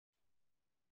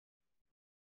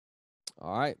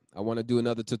All right, I want to do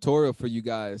another tutorial for you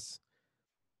guys.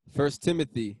 1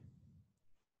 Timothy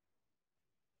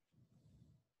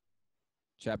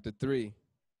chapter 3,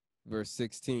 verse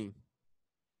 16.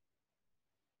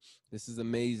 This is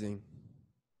amazing.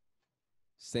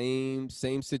 Same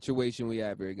situation we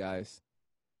have here, guys.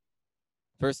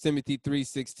 1 Timothy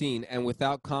 3:16, and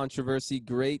without controversy,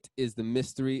 great is the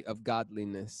mystery of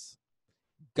godliness.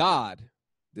 God,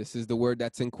 this is the word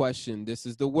that's in question. This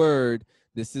is the word.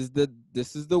 This is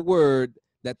the word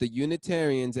that the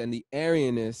Unitarians and the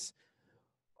Arianists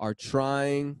are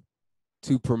trying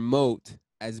to promote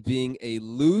as being a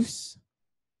loose,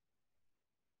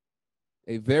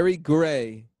 a very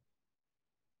gray,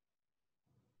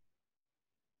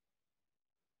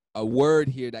 a word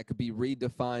here that could be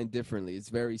redefined differently. It's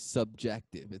very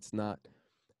subjective. It's not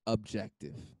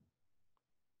objective.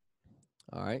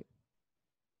 All right.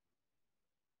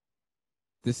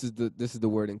 This is the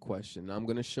word in question. I'm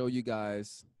going to show you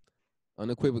guys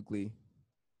unequivocally,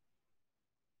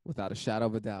 without a shadow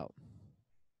of a doubt.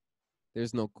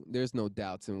 There's no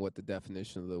doubts in what the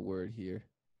definition of the word here.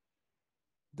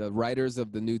 The writers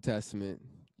of the New Testament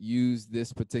use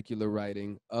this particular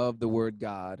writing of the word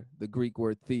God, the Greek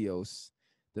word theos,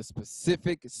 the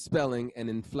specific spelling and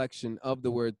inflection of the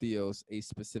word theos a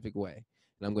specific way.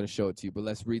 And I'm going to show it to you, but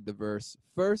let's read the verse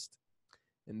first,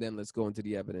 and then let's go into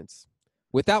the evidence.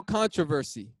 Without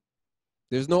controversy,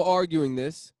 there's no arguing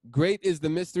this. Great is the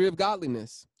mystery of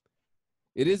godliness.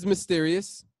 It is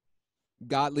mysterious,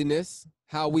 godliness,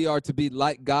 how we are to be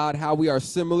like God, how we are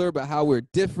similar, but how we're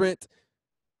different.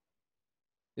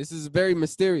 This is very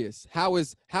mysterious. How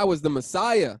is the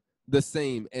Messiah the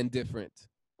same and different?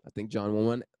 I think John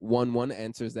 1:1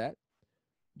 answers that.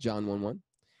 John 1:1.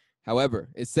 However,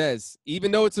 it says,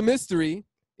 even though it's a mystery,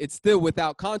 it's still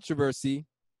without controversy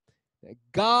that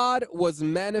God was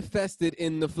manifested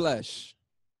in the flesh,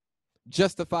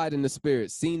 justified in the spirit,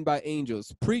 seen by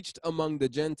angels, preached among the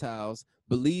Gentiles,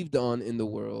 believed on in the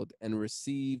world, and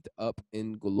received up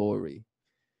in glory.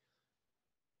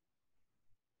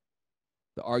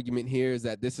 The argument here is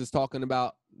that this is talking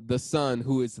about the Son,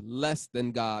 who is less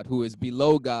than God, who is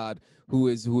below God, who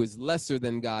is lesser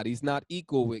than God. He's not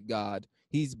equal with God.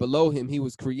 He's below him. He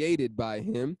was created by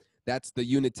him. That's the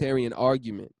Unitarian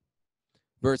argument.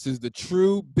 Versus the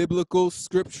true biblical,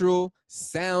 scriptural,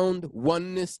 sound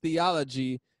oneness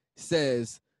theology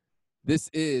says this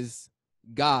is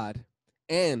God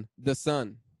and the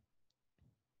Son.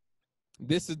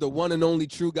 This is the one and only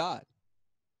true God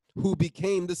who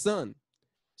became the Son.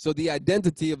 So the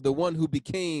identity of the one who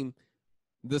became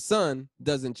the Son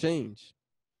doesn't change.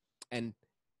 And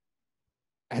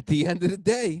at the end of the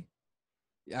day,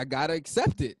 I got to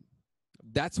accept it.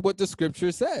 That's what the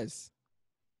scripture says.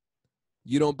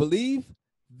 You don't believe?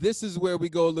 This is where we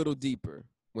go a little deeper.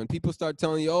 When people start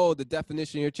telling you, oh, the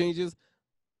definition here changes,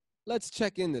 let's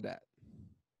check into that.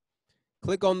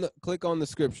 Click on the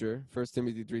scripture, 1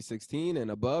 Timothy 3:16, and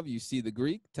above you see the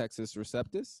Greek, Textus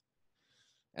Receptus.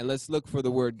 And let's look for the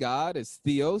word God. It's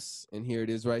theos, and here it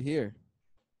is right here.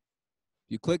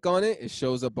 You click on it, it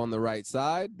shows up on the right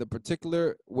side. The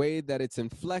particular way that it's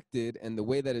inflected and the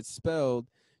way that it's spelled,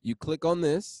 you click on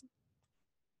this,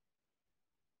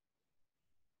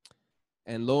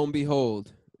 and lo and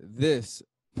behold, this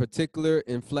particular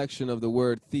inflection of the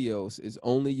word theos is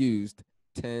only used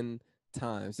 10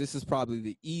 times. This is probably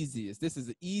the easiest. This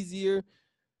is easier,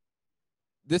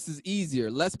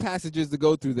 less passages to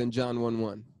go through than John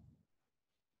 1:1.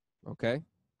 Okay?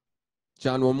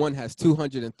 John 1:1 has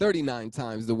 239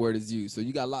 times the word is used, so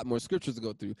you got a lot more scriptures to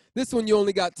go through. This one, you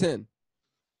only got 10.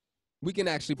 We can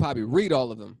actually probably read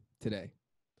all of them today.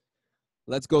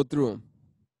 Let's go through them.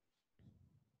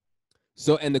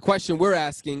 So, and the question we're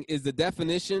asking is the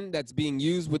definition that's being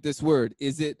used with this word.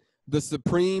 Is it the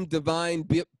supreme divine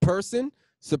person,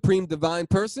 supreme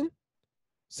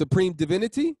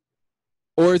divinity,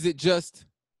 or is it just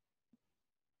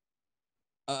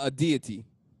a deity,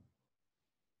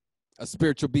 a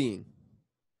spiritual being?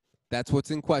 That's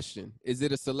what's in question. Is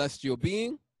it a celestial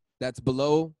being that's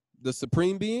below the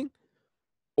supreme being,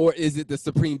 or is it the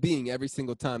supreme being every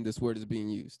single time this word is being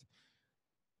used?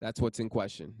 That's what's in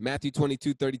question. Matthew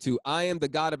 22:32. I am the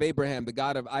God of Abraham, the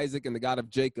God of Isaac, and the God of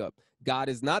Jacob. God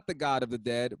is not the God of the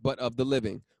dead, but of the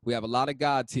living. We have a lot of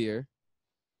gods here.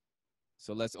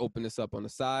 So let's open this up on the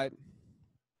side.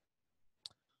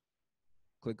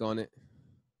 Click on it.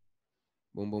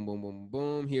 Boom, boom, boom, boom,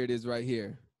 boom. Here it is right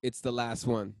here. It's the last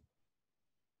one.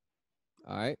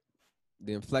 All right.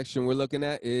 The inflection we're looking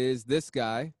at is this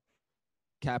guy,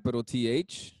 capital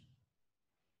TH,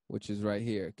 which is right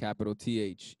here, capital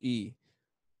THE,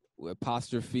 with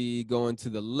apostrophe going to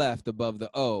the left above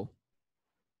the O.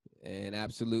 And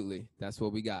absolutely, that's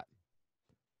what we got.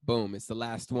 Boom, it's the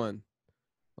last one.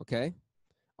 Okay?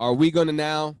 Are we going to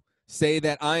now say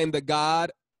that I am the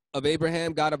God of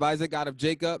Abraham, God of Isaac, God of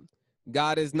Jacob?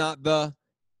 God is not the,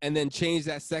 and then change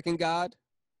that second God?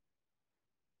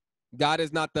 God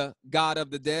is not the God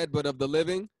of the dead, but of the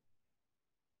living.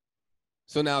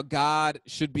 So now God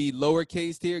should be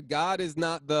lowercase here. God is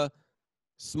not the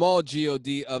small God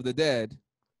of the dead.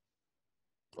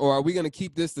 Or are we going to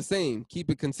keep this the same? Keep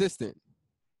it consistent.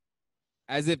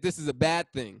 As if this is a bad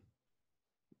thing.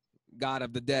 God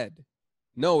of the dead.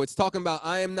 No, it's talking about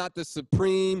I am not the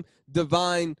supreme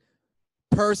divine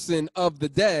person of the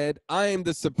dead. I am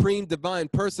the supreme divine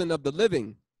person of the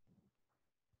living.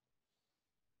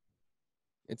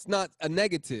 It's not a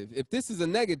negative. If this is a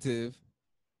negative,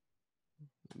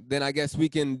 then I guess we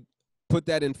can put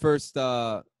that in First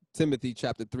Timothy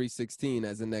chapter 3:16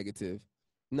 as a negative.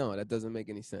 No, that doesn't make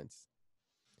any sense.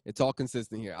 It's all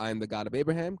consistent here. I am the God of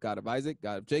Abraham, God of Isaac,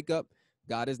 God of Jacob.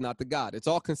 God is not the God. It's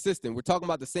all consistent. We're talking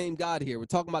about the same God here. We're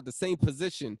talking about the same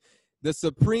position, the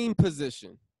supreme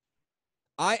position.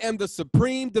 I am the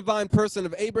supreme divine person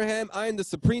of Abraham. I am the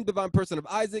supreme divine person of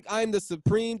Isaac. I am the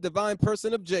supreme divine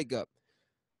person of Jacob.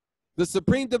 The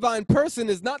supreme divine person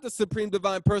is not the supreme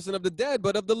divine person of the dead,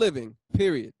 but of the living,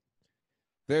 period.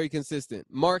 Very consistent.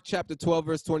 Mark chapter 12,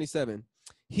 verse 27.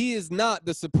 He is not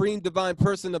the supreme divine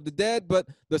person of the dead, but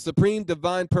the supreme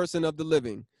divine person of the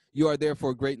living. You are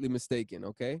therefore greatly mistaken,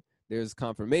 okay? There's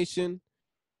confirmation,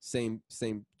 same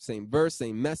verse,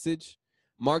 same message.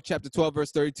 Mark chapter 12,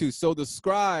 verse 32. So the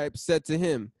scribe said to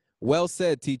him, well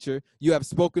said, teacher, you have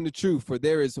spoken the truth, for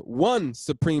there is one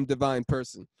supreme divine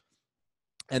person,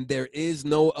 and there is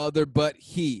no other but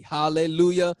he.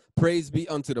 Hallelujah. Praise be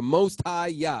unto the Most High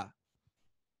Yah,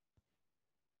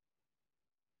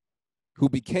 who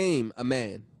became a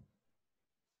man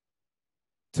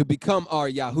to become our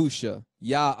Yahusha,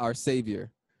 Yah, our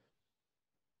Savior.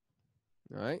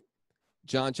 All right.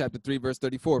 John chapter 3, verse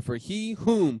 34. For he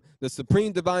whom the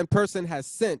supreme divine person has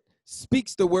sent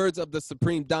speaks the words of the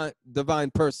supreme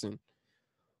divine person.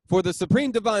 For the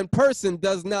supreme divine person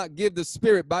does not give the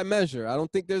Spirit by measure. I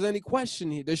don't think there's any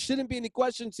question here. There shouldn't be any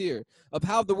questions here of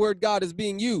how the word God is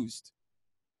being used.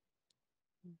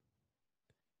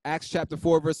 Acts chapter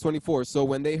 4, verse 24. So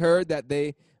when they heard that,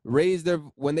 they raised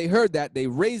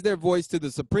their voice to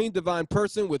the supreme divine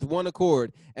person with one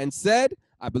accord and said,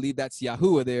 I believe that's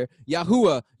Yahuwah there.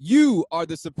 Yahuwah, you are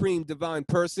the supreme divine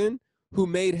person who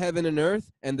made heaven and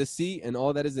earth and the sea and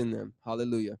all that is in them.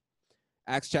 Hallelujah.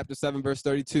 Acts chapter 7, verse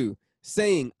 32.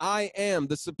 Saying, I am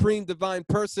the supreme divine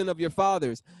person of your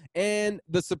fathers and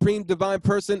the supreme divine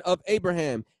person of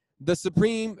Abraham, the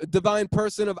supreme divine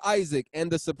person of Isaac,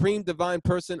 and the supreme divine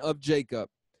person of Jacob.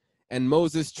 And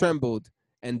Moses trembled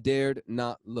and dared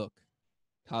not look.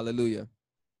 Hallelujah.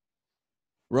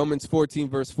 Romans 14,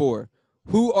 verse 4.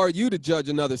 Who are you to judge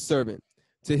another servant?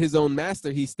 To his own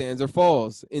master he stands or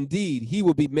falls. Indeed, he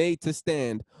will be made to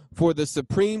stand, for the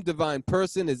supreme divine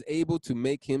person is able to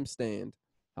make him stand.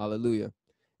 Hallelujah.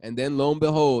 And then lo and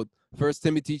behold, 1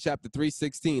 Timothy chapter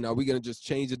 3:16. Are we going to just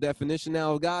change the definition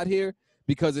now of God here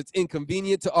because it's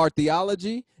inconvenient to our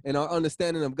theology and our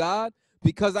understanding of God?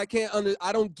 Because I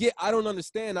don't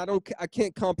understand. I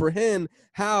can't comprehend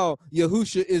how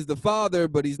Yahusha is the Father,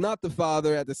 but he's not the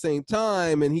Father at the same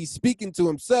time, and he's speaking to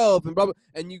himself and blah, blah,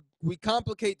 and we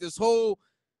complicate this whole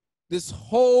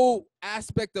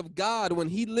aspect of God when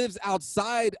he lives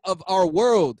outside of our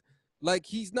world. Like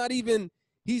he's not even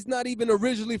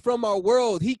originally from our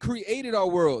world. He created our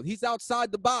world. He's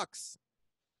outside the box.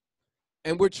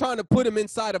 And we're trying to put him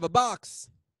inside of a box.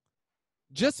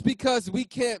 Just because we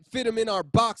can't fit him in our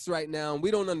box right now and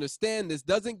we don't understand this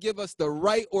doesn't give us the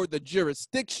right or the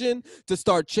jurisdiction to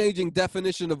start changing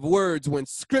definition of words when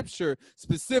scripture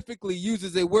specifically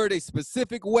uses a word a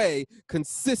specific way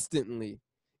consistently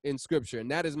in scripture. And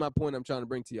that is my point I'm trying to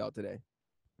bring to y'all today.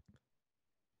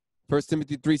 1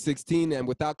 Timothy 3:16, and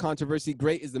without controversy,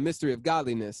 great is the mystery of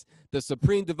godliness. The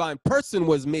supreme divine person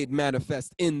was made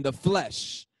manifest in the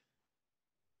flesh,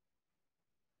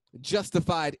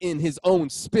 justified in his own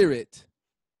spirit,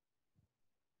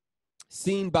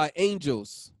 seen by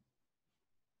angels,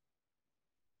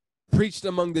 preached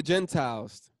among the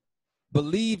Gentiles,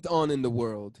 believed on in the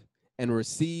world, and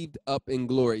received up in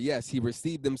glory. Yes, he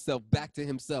received himself back to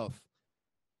himself.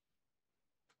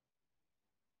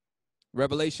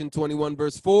 Revelation 21,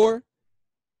 verse 4,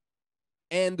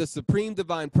 and the supreme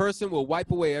divine person will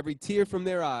wipe away every tear from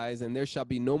their eyes, and there shall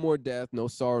be no more death, no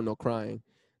sorrow, no crying.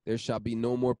 There shall be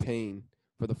no more pain,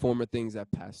 for the former things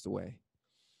have passed away.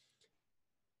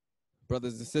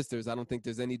 Brothers and sisters, I don't think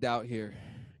there's any doubt here.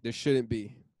 There shouldn't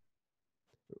be.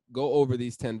 go over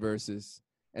these 10 verses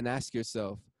and ask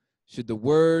yourself, should the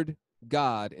word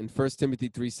God in 1 Timothy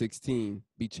 3:16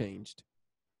 be changed?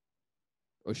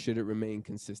 Or should it remain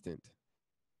consistent?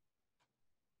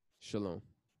 Shalom.